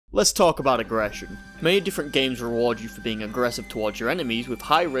Let's talk about aggression. Many different games reward you for being aggressive towards your enemies with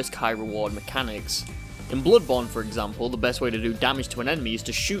high risk, high reward mechanics. In Bloodborne, for example, the best way to do damage to an enemy is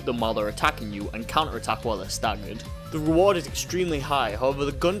to shoot them while they're attacking you and counterattack while they're staggered. The reward is extremely high, however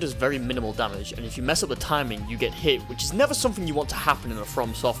the gun does very minimal damage, and if you mess up the timing, you get hit, which is never something you want to happen in a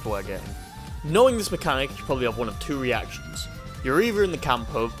From Software game. Knowing this mechanic, you probably have one of two reactions. You're either in the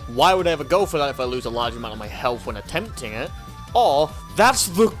camp of, why would I ever go for that if I lose a large amount of my health when attempting it? Or, that's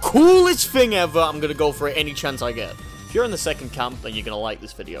the coolest thing ever, I'm gonna go for it any chance I get. If you're in the second camp, then you're gonna like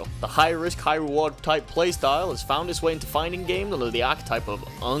this video. The high risk, high reward type playstyle has found its way into fighting games under the archetype of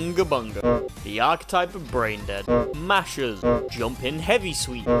Unga Bunga, the archetype of Brain Dead, Mashers, Jump In Heavy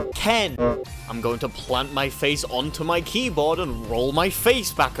Sweet, Ken. I'm going to plant my face onto my keyboard and roll my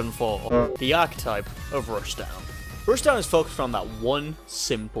face back and forth. The archetype of Rushdown. Rushdown is focused on that one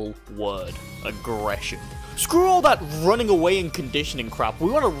simple word, aggression. Screw all that running away and conditioning crap. We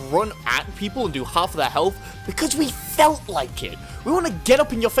want to run at people and do half of their health because we felt like it. We want to get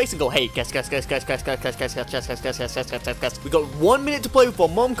up in your face and go, hey, guess. We got 1 minute to play before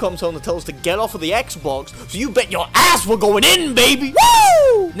mom comes home and tells us to get off of the Xbox, so you bet your ass we're going in, baby!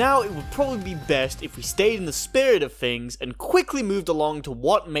 Woo! Now, it would probably be best if we stayed in the spirit of things and quickly moved along to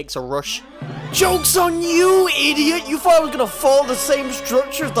what makes a rush. Joke's on you, idiot! You thought I was gonna follow the same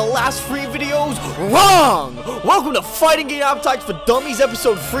structure as the last 3 videos? Wrong! Welcome to Fighting Game Archetypes for Dummies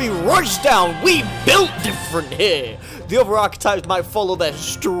Episode 3 Rushdown! We built different here! The other archetypes might follow their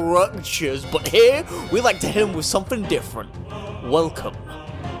structures, but here, we like to hit them with something different. Welcome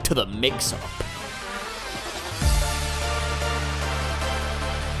to the Mix-Up.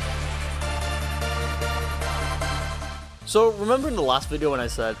 So, remember in the last video when I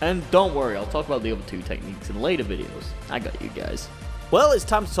said, and don't worry, I'll talk about the other 2 techniques in later videos. I got you guys. Well, it's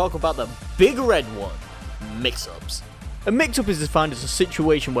time to talk about the big red one, Mix-Ups. A mix-up is defined as a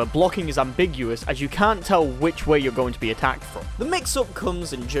situation where blocking is ambiguous as you can't tell which way you're going to be attacked from. The mix-up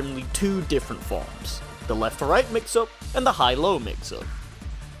comes in generally 2 different forms, the left-to-right mix-up and the high-low mix-up.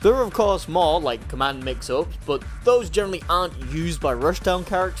 There are of course more, like command mix-ups, but those generally aren't used by Rushdown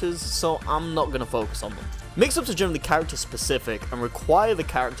characters, so I'm not going to focus on them. Mix-ups are generally character specific and require the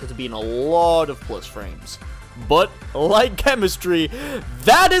character to be in a lot of plus frames. But, like chemistry,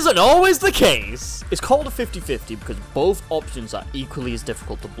 that isn't always the case. It's called a 50-50 because both options are equally as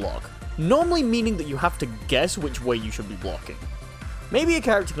difficult to block, normally meaning that you have to guess which way you should be blocking. Maybe a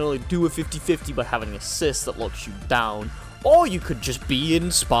character can only do a 50-50 by having an assist that locks you down, or you could just be in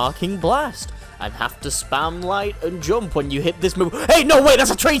Sparking Blast and have to spam light and jump when you hit this move. Hey, no, wait,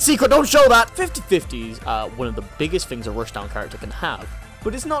 that's a trade secret, don't show that! 50-50s are one of the biggest things a Rushdown character can have,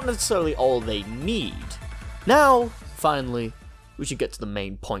 but it's not necessarily all they need. Now, finally, we should get to the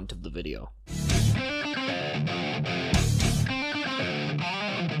main point of the video.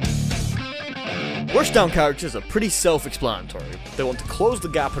 Rushdown characters are pretty self-explanatory. They want to close the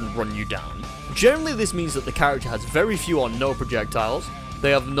gap and run you down. Generally, this means that the character has very few or no projectiles,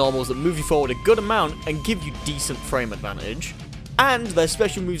 they have normals that move you forward a good amount and give you decent frame advantage, and their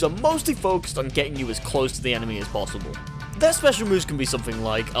special moves are mostly focused on getting you as close to the enemy as possible. Their special moves can be something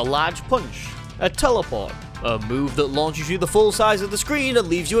like a large punch, a teleport, a move that launches you the full size of the screen and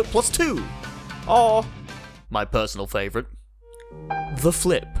leaves you at +2. Or, my personal favourite, the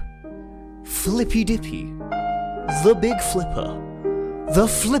flip. Flippy Dippy. The Big Flipper. The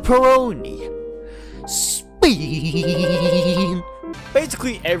Flipperoni. Spin.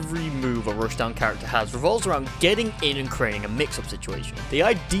 Basically every move a Rushdown character has revolves around getting in and creating a mix-up situation. The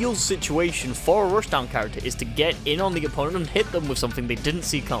ideal situation for a Rushdown character is to get in on the opponent and hit them with something they didn't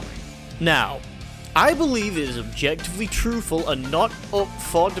see coming. Now, I believe it is objectively truthful and not up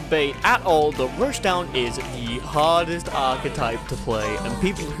for debate at all that Rushdown is the hardest archetype to play, and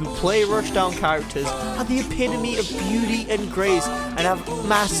people who play Rushdown characters are the epitome of beauty and grace and have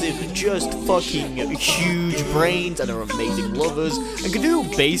massive, just fucking huge brains and are amazing lovers and can do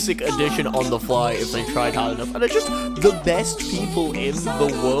basic addition on the fly if they tried hard enough and are just the best people in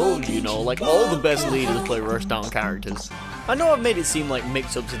the world, you know, like all the best leaders play Rushdown characters. I know I've made it seem like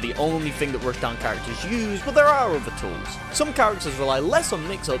mix-ups are the only thing that Rushdown characters use, but there are other tools. Some characters rely less on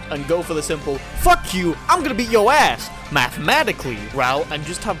mix-ups and go for the simple, fuck you, I'm gonna beat your ass, mathematically route and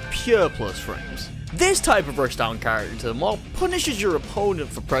just have pure plus frames. This type of Rushdown character more punishes your opponent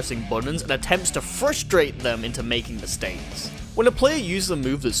for pressing buttons and attempts to frustrate them into making mistakes. When a player uses a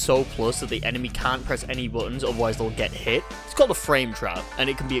move that's so plus that the enemy can't press any buttons otherwise they'll get hit, it's called a frame trap, and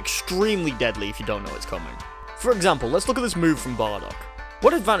it can be extremely deadly if you don't know it's coming. For example, let's look at this move from Bardock.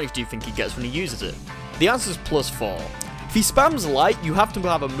 What advantage do you think he gets when he uses it? The answer is +4. If he spams light, you have to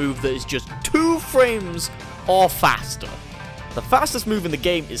have a move that is just 2 frames or faster. The fastest move in the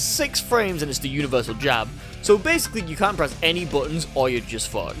game is 6 frames and it's the universal jab, so basically you can't press any buttons or you're just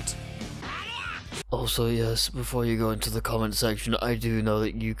fucked. Also yes, before you go into the comment section, I do know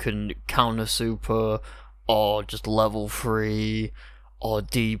that you can counter super, or just level 3, or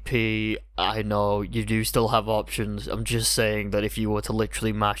DP. I know, you do still have options. I'm just saying that if you were to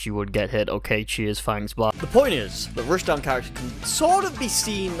literally mash, you would get hit. Okay, cheers, thanks, bye. The point is, the Rushdown character can sort of be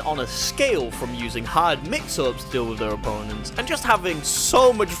seen on a scale from using hard mix-ups to deal with their opponents, and just having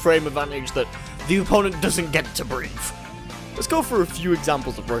so much frame advantage that the opponent doesn't get to breathe. Let's go through a few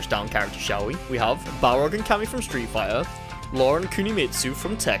examples of Rushdown characters, shall we? We have Balrog and Cammy from Street Fighter, Lauren Kunimitsu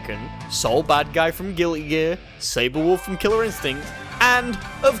from Tekken, Soul Bad Guy from Guilty Gear, Saberwolf from Killer Instinct, and,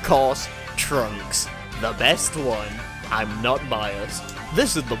 of course, Trunks, the best one. I'm not biased.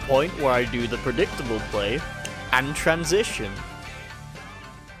 This is the point where I do the predictable play and transition.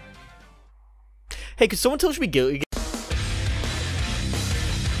 Hey, could someone tell me Guilty Gear?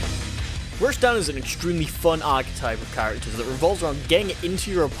 Rushdown is an extremely fun archetype of characters that revolves around getting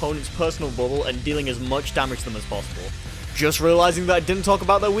into your opponent's personal bubble and dealing as much damage to them as possible. Just realizing that I didn't talk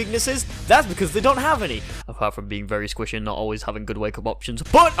about their weaknesses? That's because they don't have any, apart from being very squishy and not always having good wake-up options.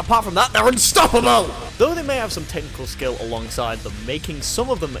 But apart from that, they're unstoppable! Though they may have some technical skill alongside them, making some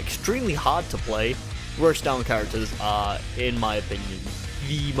of them extremely hard to play, Rushdown characters are, in my opinion,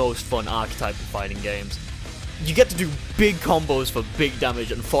 the most fun archetype of fighting games. You get to do big combos for big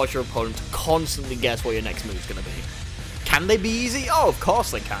damage and force your opponent to constantly guess what your next move is going to be. Can they be easy? Oh, of course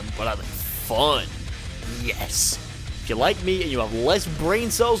they can, but are they fun? Yes. If you're like me and you have less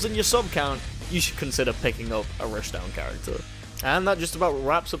brain cells than your sub count, you should consider picking up a Rushdown character. And that just about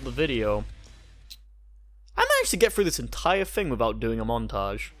wraps up the video. I managed to get through this entire thing without doing a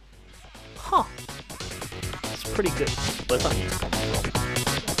montage. Huh. That's pretty good. But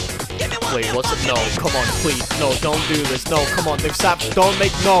wait, what's it? No, come on, please. No, don't do this. No, come on, they've sapped. Don't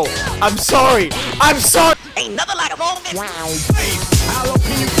make. No. I'm sorry. I'm sorry. Ain't nothing like a moment. Wow. How low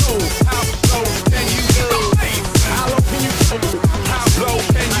can you go? How low can you go? How low can you go? How low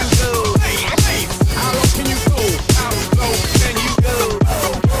can you go? How low can you go? How low can you go?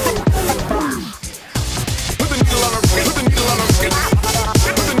 Put the needle on a record. Put the needle on a record.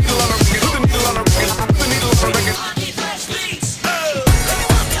 Put the needle on a record. Put the needle on a record. Put the needle on a record.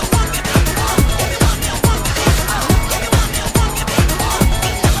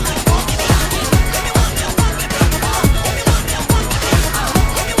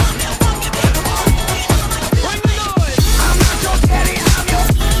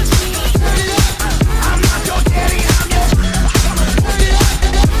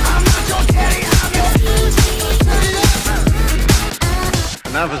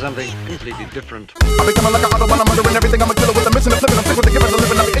 Now for something completely different. I become like an Autobahn, I'm murdering everything. I'm a killer with a mission, I'm flipping, I'm sick with the giving, the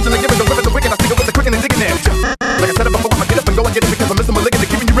living, I'm the itching, the giving, the whipping, the wicked. I stick it with the quick and digging in. Like I said, I'm gonna get up and go and get it because I'm missing my ligging,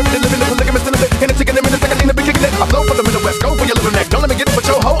 keeping you ripping, living, the ligaments in the and the chicken in the second, I need to be kicking it. I flow for the Midwest, go for your living neck. Don't let me get it with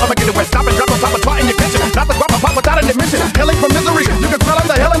your hoe, I'ma get it wet. Stop and drop on top of twat in your kitchen. Not the guap, pop without an admission. Hailing from misery, you can smell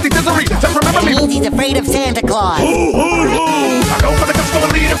the hell and the misery. Just remember me. He's afraid of Santa Claus. I go for the gusto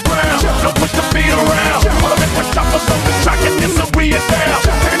and lead it brown. Don't push the beat around. All of it was shot for so distracted, it's so we is down.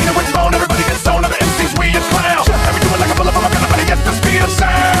 Taking it with phone, everybody gets on the MCs, we is clown. And we do it like a bullet from a gun, nobody gets the speed of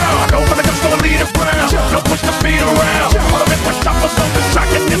sound. I go for the gusto and lead it brown. Don't push the beat around. All of it was shot for so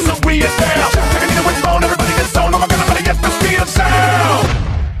distracted, it's so we is down. Taking it with phone, everybody gets on the gun, nobody gets the speed of sound.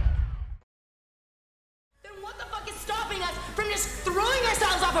 Then what the fuck is stopping us from just throwing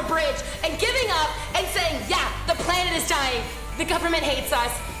ourselves off a bridge and giving up and saying, yeah, the planet is dying, the government hates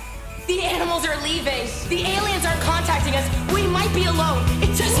us, the animals are leaving, the aliens are contacting us, we might be alone,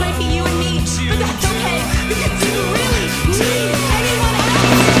 it just might be you and me, but that's okay, because do you really need anyone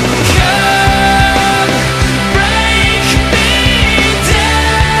else?